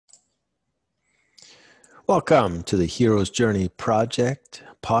Welcome to the Hero's Journey Project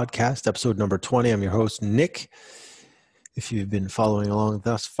podcast, episode number 20. I'm your host, Nick. If you've been following along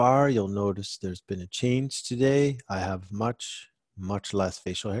thus far, you'll notice there's been a change today. I have much less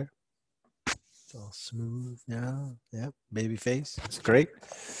facial hair. It's all smooth now. Yep, baby face. It's great.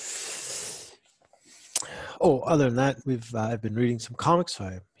 Oh, other than that, I've been reading some comics, so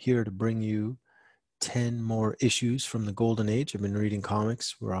I'm here to bring you 10 more issues from the Golden Age. I've been reading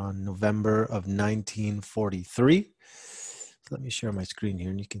comics. We're on November of 1943. So let me share my screen here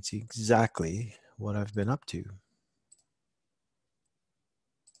and you can see exactly what I've been up to.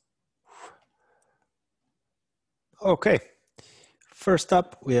 Okay. First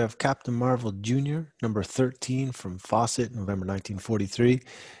up, we have Captain Marvel Jr., number 13 from Fawcett, November 1943.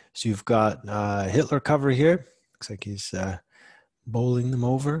 So you've got Hitler cover here. Looks like he's bowling them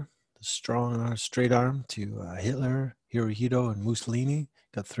over. Strong straight arm to Hitler, Hirohito, and Mussolini.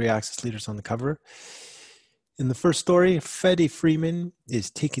 Got 3 Axis leaders on the cover. In the first story, Freddie Freeman is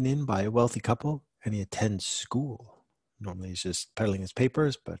taken in by a wealthy couple and he attends school. Normally he's just peddling his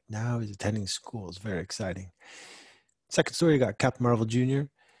papers, but now he's attending school. It's very exciting. Second story, you got Captain Marvel Jr.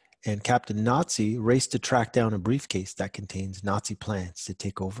 and Captain Nazi race to track down a briefcase that contains Nazi plans to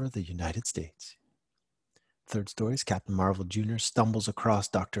take over the United States. Third story is Captain Marvel Jr. stumbles across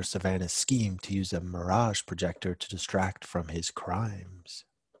Dr. Savannah's scheme to use a mirage projector to distract from his crimes.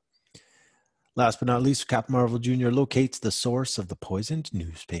 Last but not least, Captain Marvel Jr. locates the source of the poisoned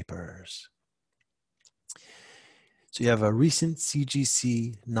newspapers. So you have a recent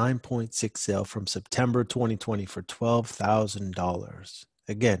CGC 9.6 sale from September 2020 for $12,000.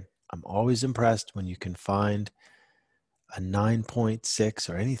 Again, I'm always impressed when you can find a 9.6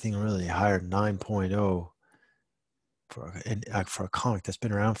 or anything really higher, 9.0 for a comic that's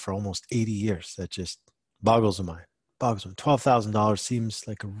been around for almost 80 years. That just boggles the mind. $12,000 seems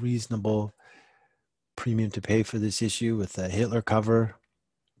like a reasonable premium to pay for this issue with a Hitler cover,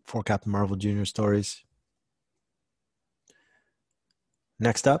 4 Captain Marvel Jr. stories.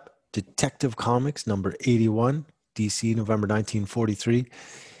 Next up, Detective Comics number 81, DC, November 1943.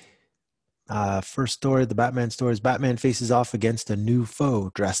 First story, the Batman stories. Batman faces off against a new foe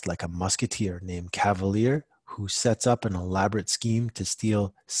dressed like a musketeer named Cavalier, who sets up an elaborate scheme to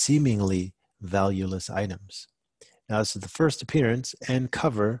steal seemingly valueless items. Now, this is the first appearance and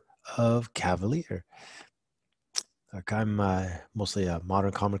cover of Cavalier. Like I'm mostly a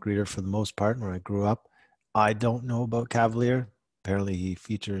modern comic reader for the most part. When I grew up, I don't know about Cavalier. Apparently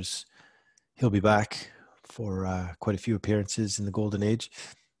he'll be back for quite a few appearances in the Golden Age.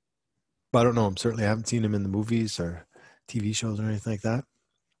 But I don't know him. Certainly I haven't seen him in the movies or TV shows or anything like that.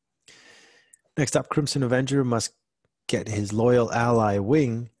 Next up, Crimson Avenger must get his loyal ally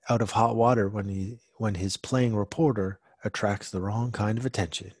Wing out of hot water when his playing reporter attracts the wrong kind of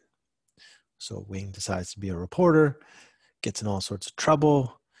attention. So Wing decides to be a reporter, gets in all sorts of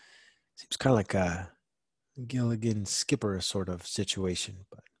trouble. Seems kind of like a Gilligan Skipper sort of situation,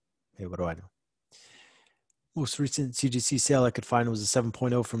 but hey, what do I know? Most recent CGC sale I could find was a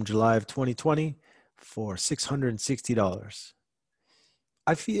 7.0 from July of 2020 for $660.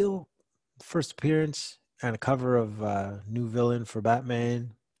 I feel first appearance and a cover of new villain for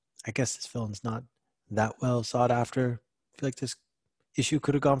Batman. I guess this villain's not that well sought after. I feel like this issue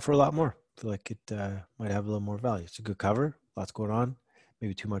could have gone for a lot more. I feel like it might have a little more value. It's a good cover, lots going on,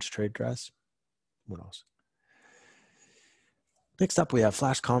 maybe too much trade dress. Who knows? Next up, we have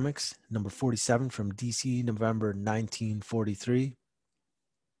Flash Comics, number 47 from DC, November 1943.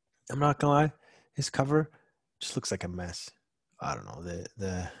 I'm not gonna lie, his cover just looks like a mess. I don't know,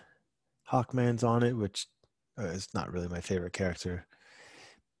 the Hawkman's on it, which is not really my favorite character.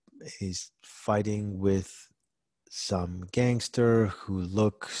 He's fighting with some gangster who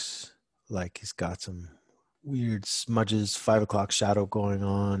looks like he's got some weird smudges, 5 o'clock shadow going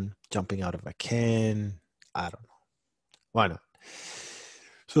on, jumping out of a can. I don't know. Why not?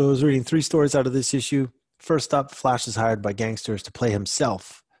 So I was reading 3 stories out of this issue. First up, Flash is hired by gangsters to play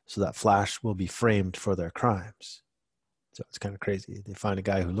himself so that Flash will be framed for their crimes. So it's kind of crazy. They find a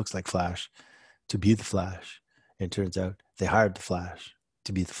guy who looks like Flash to be the Flash. And it turns out they hired the Flash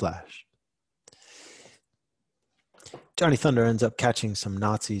to be the Flash. Johnny Thunder ends up catching some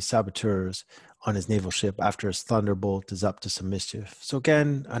Nazi saboteurs on his naval ship after his Thunderbolt is up to some mischief. So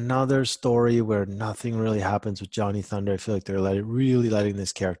again, another story where nothing really happens with Johnny Thunder. I feel like they're really letting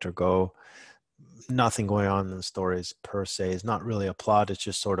this character go. Nothing going on in the stories per se. It's not really a plot. It's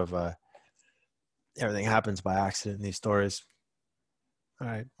just sort of everything happens by accident in these stories. All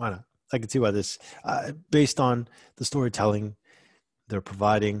right, why not? I can see why this, based on the storytelling they're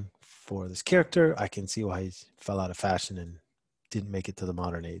providing for this character, I can see why he fell out of fashion and didn't make it to the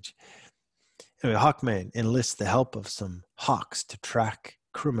modern age. Anyway, Hawkman enlists the help of some hawks to track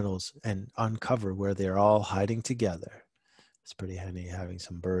criminals and uncover where they're all hiding together. It's pretty handy having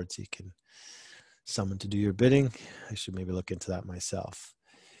some birds you can summon to do your bidding. I should maybe look into that myself.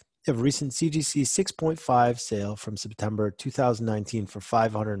 You have a recent CGC 6.5 sale from September 2019 for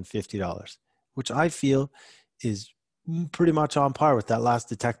 $550, which I feel is pretty much on par with that last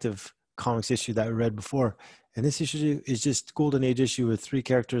Detective Comics issue that I read before. And this issue is just Golden Age issue with 3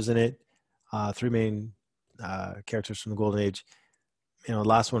 characters in it, 3 main characters from the Golden Age. You know, the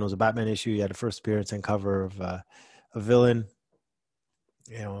last one was a Batman issue. You had a first appearance and cover of a villain.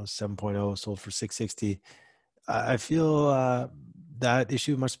 You know, 7.0 sold for $660. I feel that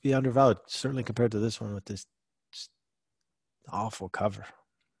issue must be undervalued, certainly compared to this one with this awful cover.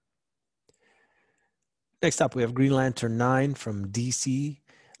 Next up, we have Green Lantern 9 from DC,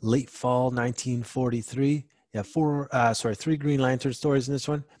 late fall 1943. You have 3 Green Lantern stories in this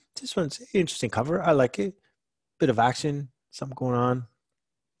one. This one's an interesting cover. I like it. Bit of action, something going on.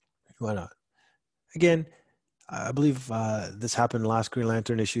 Why not? Again, I believe this happened in the last Green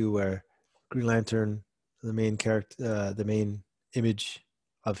Lantern issue where Green Lantern, the main character, the main image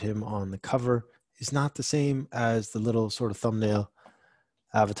of him on the cover is not the same as the little sort of thumbnail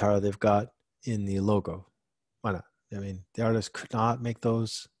avatar they've got in the logo. Why not? I mean, the artist could not make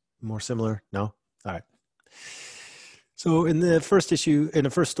those more similar. No? All right. So in the first issue, in the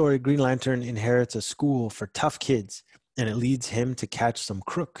first story, Green Lantern inherits a school for tough kids, and it leads him to catch some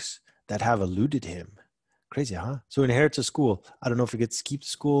crooks that have eluded him. Crazy, huh? So inherits a school. I don't know if he gets to keep the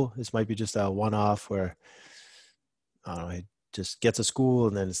school. This might be just a one-off where, I don't know, he just gets a school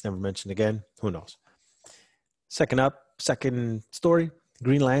and then it's never mentioned again. Who knows? Second story,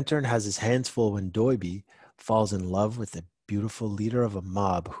 Green Lantern has his hands full when Doiby falls in love with the beautiful leader of a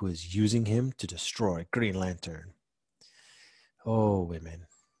mob who is using him to destroy Green Lantern. Oh, women.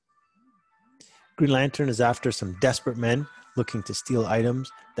 Green Lantern is after some desperate men looking to steal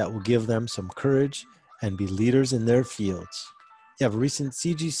items that will give them some courage and be leaders in their fields. You have a recent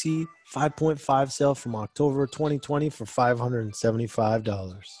CGC 5.5 sale from October 2020 for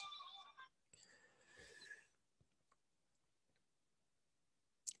 $575.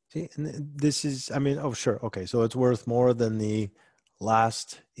 See, and this is, I mean, oh, sure. Okay. So it's worth more than the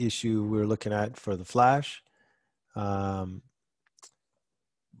last issue we were looking at for the Flash.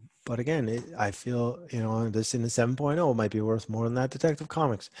 But again, I feel, you know, this in the 7.0 might be worth more than that Detective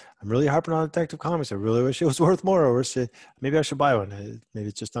Comics. I'm really harping on Detective Comics. I really wish it was worth more. Or maybe I should buy one. Maybe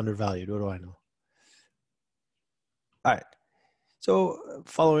it's just undervalued. What do I know? All right. So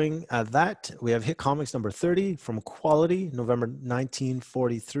following that, we have Hit Comics number 30 from Quality, November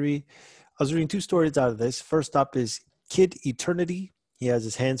 1943. I was reading 2 stories out of this. First up is Kid Eternity. He has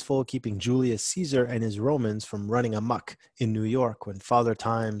his hands full keeping Julius Caesar and his Romans from running amok in New York when Father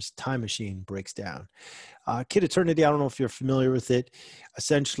Time's time machine breaks down. Kid Eternity, I don't know if you're familiar with it.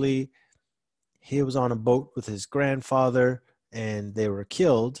 Essentially, he was on a boat with his grandfather and they were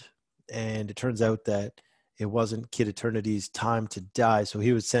killed. And it turns out that it wasn't Kid Eternity's time to die. So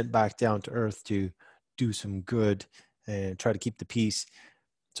he was sent back down to Earth to do some good and try to keep the peace.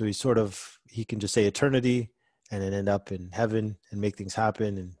 So he can just say eternity and then end up in heaven and make things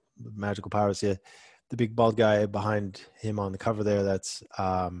happen and magical powers. Yeah, the big bald guy behind him on the cover there, that's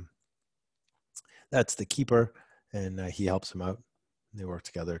the keeper, and he helps him out. They work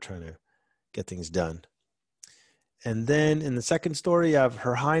together trying to get things done. And then in the second story, you have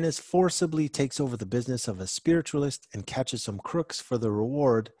Her Highness forcibly takes over the business of a spiritualist and catches some crooks for the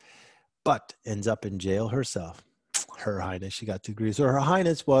reward, but ends up in jail herself. Her Highness, she got 2 degrees. So Her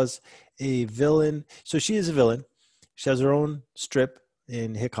Highness was a villain. So she is a villain. She has her own strip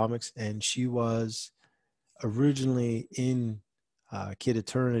in Hit Comics, and she was originally in Kid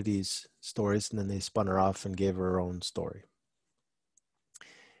Eternity's stories, and then they spun her off and gave her own story.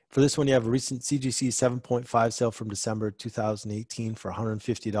 For this one, you have a recent CGC 7.5 sale from December 2018 for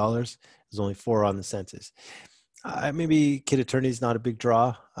 $150. There's only 4 on the census. Maybe Kid Eternity is not a big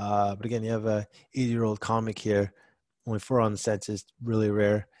draw, but again, you have a 80-year-old comic here. Only 4 on the census, really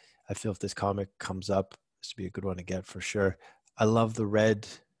rare. I feel if this comic comes up, this would be a good one to get for sure. I love the red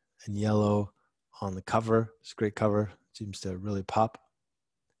and yellow on the cover. It's a great cover. Seems to really pop.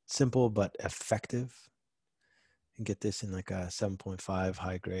 Simple but effective. You can get this in like a 7.5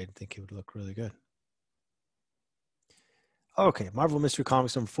 high grade. I think it would look really good. Okay, Marvel Mystery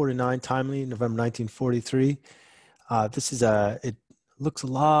Comics number 49, timely, November 1943. It looks a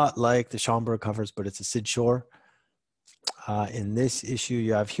lot like the Schomburg covers, but it's a Sid Shore. In this issue,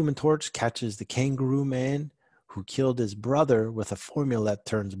 you have Human Torch catches the Kangaroo Man who killed his brother with a formula that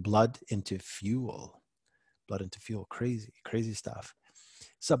turns blood into fuel. Blood into fuel, crazy stuff.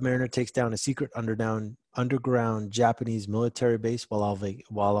 Submariner takes down a secret underground Japanese military base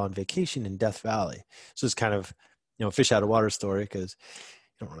while on vacation in Death Valley. So it's kind of, fish out of water story, because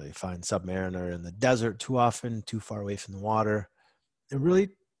you don't really find Submariner in the desert too often, too far away from the water. And really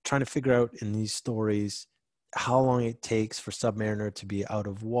trying to figure out in these stories how long it takes for Submariner to be out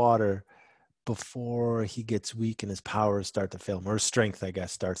of water before he gets weak and his powers start to fail him, or strength, I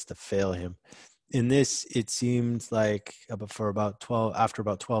guess, starts to fail him. In this, it seems like after about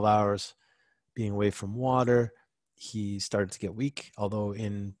 12 hours being away from water, he started to get weak. Although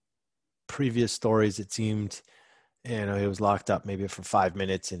in previous stories, it seemed, he was locked up maybe for 5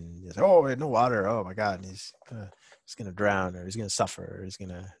 minutes, and he's like, oh, no water. Oh my God. And he's going to drown, or he's going to suffer, or he's going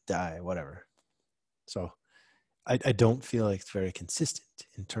to die, whatever. So I don't feel like it's very consistent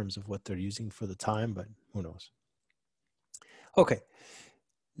in terms of what they're using for the time, but who knows? Okay.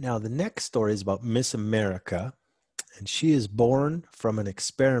 Now, the next story is about Miss America, and she is born from an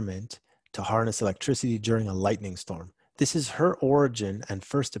experiment to harness electricity during a lightning storm. This is her origin and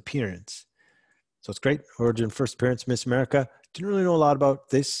first appearance. So it's great. Origin, first appearance, Miss America. Didn't really know a lot about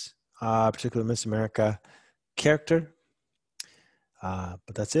this particular Miss America character,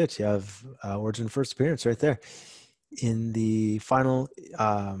 but that's it. You have origin, first appearance right there. In the final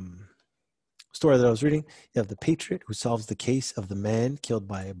story that I was reading, you have the Patriot who solves the case of the man killed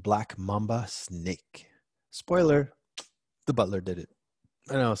by a black mamba snake. Spoiler, the butler did it.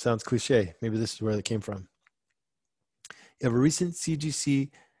 I know, sounds cliche. Maybe this is where it came from. You have a recent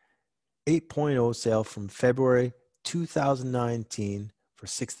CGC 8.0 sale from February 2019 for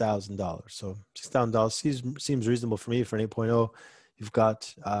 $6,000. So $6,000 seems reasonable for me for an 8.0. You've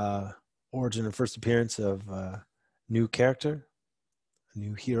got origin and first appearance of new character, a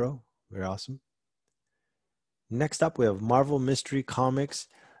new hero. Very awesome. Next up, we have Marvel Mystery Comics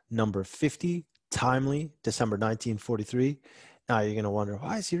number 50, Timely, December 1943. Now you're going to wonder,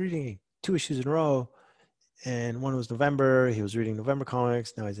 why is he reading 2 issues in a row? And one was November. He was reading November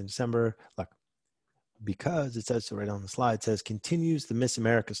comics. Now he's in December. Look, because it says so right on the slide, it says continues the Miss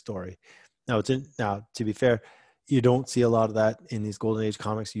America story. Now, to be fair, you don't see a lot of that in these Golden Age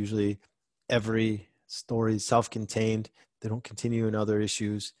comics. Usually every story is self-contained. They don't continue in other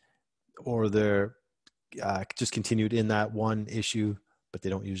issues, or they're just continued in that one issue, but they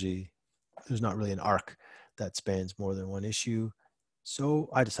don't usually, there's not really an arc that spans more than one issue. So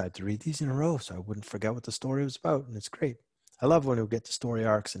I decided to read these in a row so I wouldn't forget what the story was about, and it's great. I love when we get to story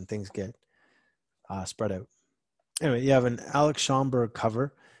arcs and things get spread out. Anyway, you have an Alex Schomburg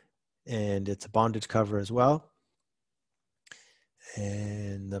cover, and it's a bondage cover as well.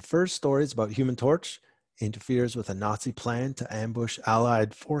 And the first story is about Human Torch interferes with a Nazi plan to ambush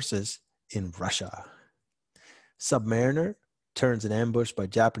Allied forces in Russia. Submariner turns an ambush by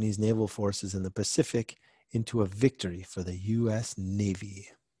Japanese naval forces in the Pacific into a victory for the U.S. Navy.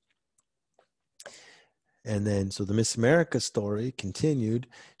 And then, so the Miss America story continued.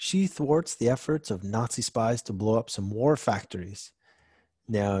 She thwarts the efforts of Nazi spies to blow up some war factories.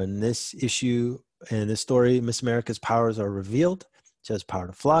 Now, in this issue, in this story, Miss America's powers are revealed. She has power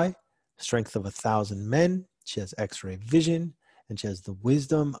to fly, strength of 1,000 men. She has X-ray vision, and she has the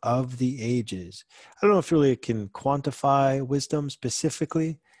wisdom of the ages. I don't know if really it can quantify wisdom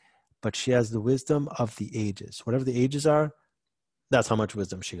specifically, but she has the wisdom of the ages. Whatever the ages are, that's how much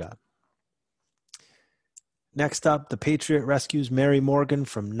wisdom she got. Next up, the Patriot rescues Mary Morgan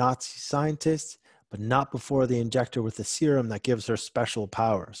from Nazi scientists, but not before they inject her with a serum that gives her special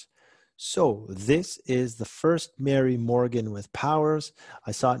powers. So this is the first Mary Morgan with powers.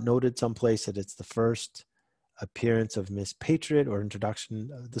 I saw it noted someplace that it's the first appearance of Miss Patriot, or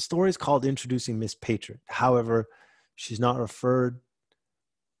introduction. The story is called Introducing Miss Patriot. However, she's not referred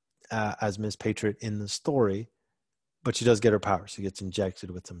as Miss Patriot in the story, but she does get her powers. She gets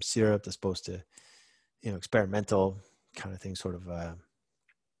injected with some syrup that's supposed to, experimental kind of thing, sort of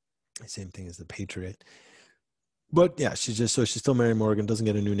same thing as the Patriot. But yeah, she's still Mary Morgan, doesn't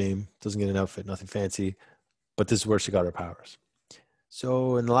get a new name, doesn't get an outfit, nothing fancy, but this is where she got her powers.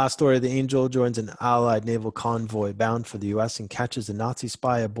 So in the last story, the Angel joins an Allied naval convoy bound for the US and catches a Nazi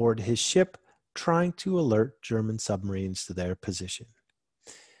spy aboard his ship, trying to alert German submarines to their position.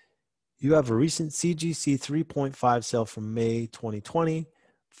 You have a recent CGC 3.5 sale from May 2020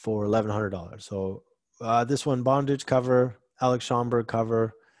 for $1,100. So this one, bondage cover, Alex Schomburg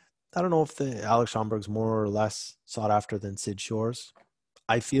cover. I don't know if the Alex Schomburg's more or less sought after than Sid Shores.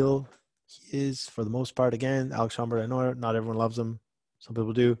 I feel he is for the most part. Again, Alex Schomburg, I know not everyone loves him. Some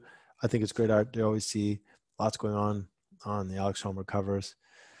people do. I think it's great art. You always see lots going on the Alex Schomburg covers.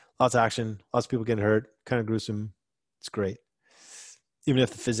 Lots of action, lots of people getting hurt, kind of gruesome. It's great. Even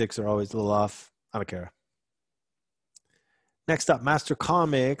if the physics are always a little off, I don't care. Next up, Master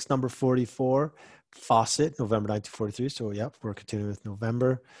Comics, number 44, Fawcett, November 1943. So, yep, we're continuing with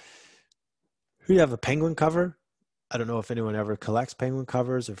November. Here you have a penguin cover. I don't know if anyone ever collects penguin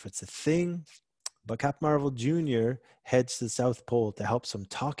covers or if it's a thing, but Captain Marvel Jr. heads to the South Pole to help some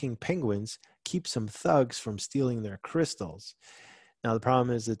talking penguins keep some thugs from stealing their crystals. Now, the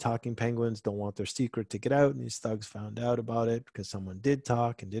problem is the talking penguins don't want their secret to get out, and these thugs found out about it because someone did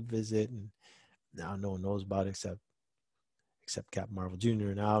talk and did visit, and now no one knows about it except Captain Marvel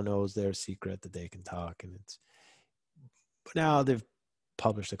Jr. now knows their secret that they can talk, and but now they've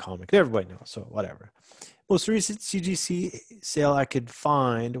published a comic. Everybody knows, so whatever. Most recent CGC sale I could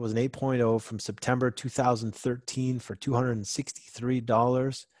find was an 8.0 from September 2013 for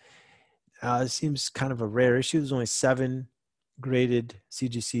 $263. It seems kind of a rare issue. There's only 7 graded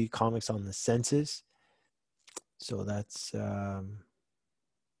CGC comics on the census. So that's,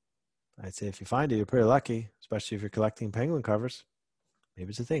 I'd say if you find it, you're pretty lucky, especially if you're collecting penguin covers. Maybe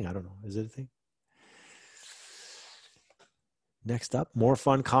it's a thing. I don't know. Is it a thing? Next up, More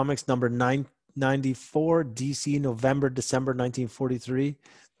Fun Comics number 994, DC, November, December 1943.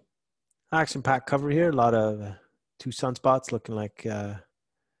 Action-packed cover here. A lot of 2 sunspots looking like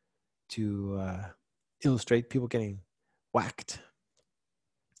to illustrate people getting whacked.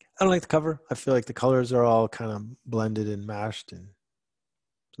 I don't like the cover. I feel like the colors are all kind of blended and mashed, and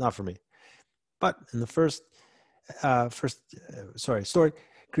it's not for me. But in the first story,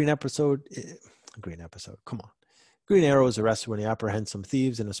 Green Arrow is arrested when he apprehends some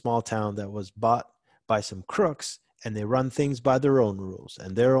thieves in a small town that was bought by some crooks, and they run things by their own rules.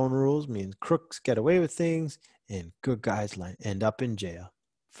 And their own rules mean crooks get away with things, and good guys end up in jail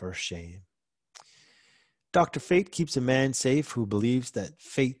for shame. Dr. Fate keeps a man safe who believes that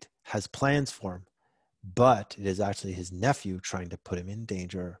Fate has plans for him, but it is actually his nephew trying to put him in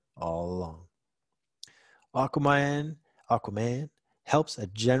danger all along. Aquaman helps a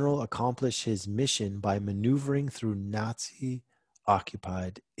general accomplish his mission by maneuvering through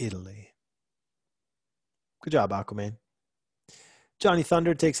Nazi-occupied Italy. Good job, Aquaman. Johnny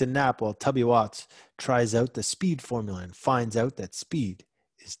Thunder takes a nap while Tubby Watts tries out the speed formula and finds out that speed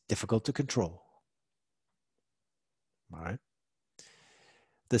is difficult to control. All right.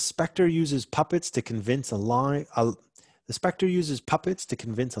 The Spectre uses puppets to convince a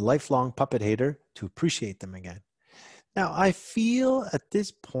lifelong puppet hater to appreciate them again. Now, I feel at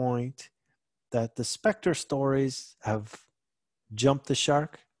this point that the Spectre stories have jumped the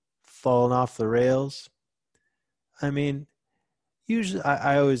shark, fallen off the rails. I mean, usually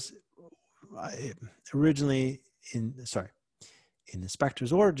originally in the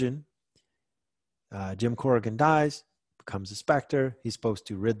Spectre's origin, Jim Corrigan dies, becomes a Spectre. He's supposed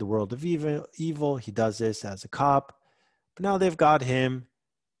to rid the world of evil. He does this as a cop, but now they've got him,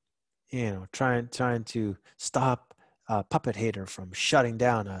 trying to stop a puppet hater from shutting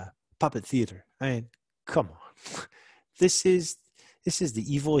down a puppet theater. I mean, come on. This is the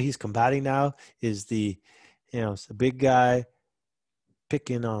evil he's combating now. Is the it's a big guy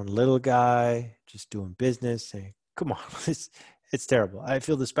picking on little guy, just doing business. Saying, come on, it's terrible. I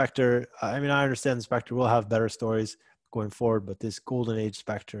feel the Spectre. I mean, I understand the Spectre will have better stories going forward, but this Golden Age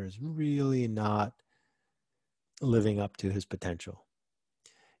Spectre is really not living up to his potential.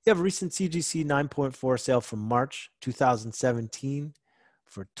 You have a recent CGC 9.4 sale from March 2017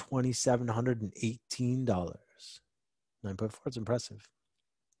 for $2,718. 9.4 is impressive.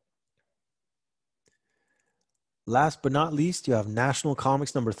 Last but not least, you have National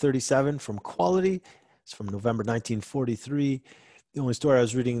Comics number 37 from Quality. It's from November 1943. The only story I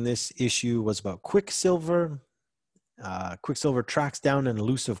was reading in this issue was about Quicksilver. Quicksilver tracks down an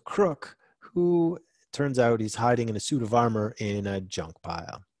elusive crook who turns out he's hiding in a suit of armor in a junk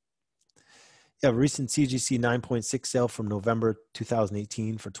pile. You have a recent CGC 9.6 sale from November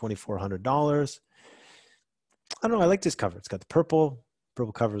 2018 for $2,400. I don't know. I like this cover. It's got the purple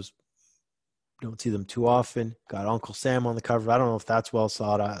covers. Don't see them too often. Got Uncle Sam on the cover. I don't know if that's well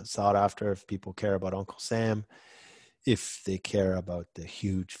sought after, if people care about Uncle Sam, if they care about the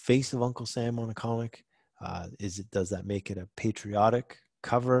huge face of Uncle Sam on a comic. Does that make it a patriotic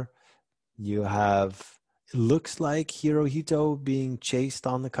cover? You have, it looks like Hirohito being chased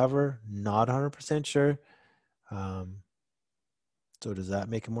on the cover. Not 100% sure. So does that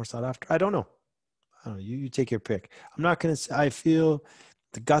make it more sought after? I don't know. You take your pick. I'm not going to say, I feel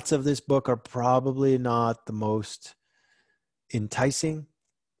the guts of this book are probably not the most enticing.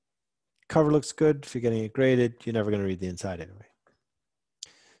 Cover looks good. If you're getting it graded, you're never going to read the inside anyway.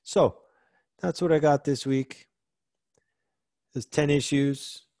 So that's what I got this week. There's 10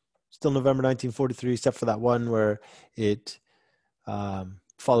 issues. Still November 1943, except for that one where it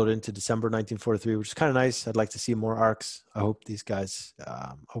followed into December 1943, which is kind of nice. I'd like to see more arcs. I hope these guys,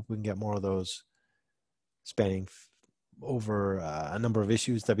 hope we can get more of those spanning over a number of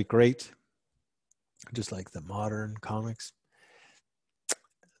issues. That'd be great. Just like the modern comics.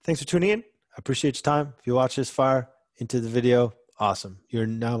 Thanks for tuning in. I appreciate your time. If you watch this far into the video, awesome. You're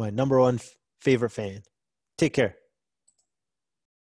now my #1 favorite fan. Take care.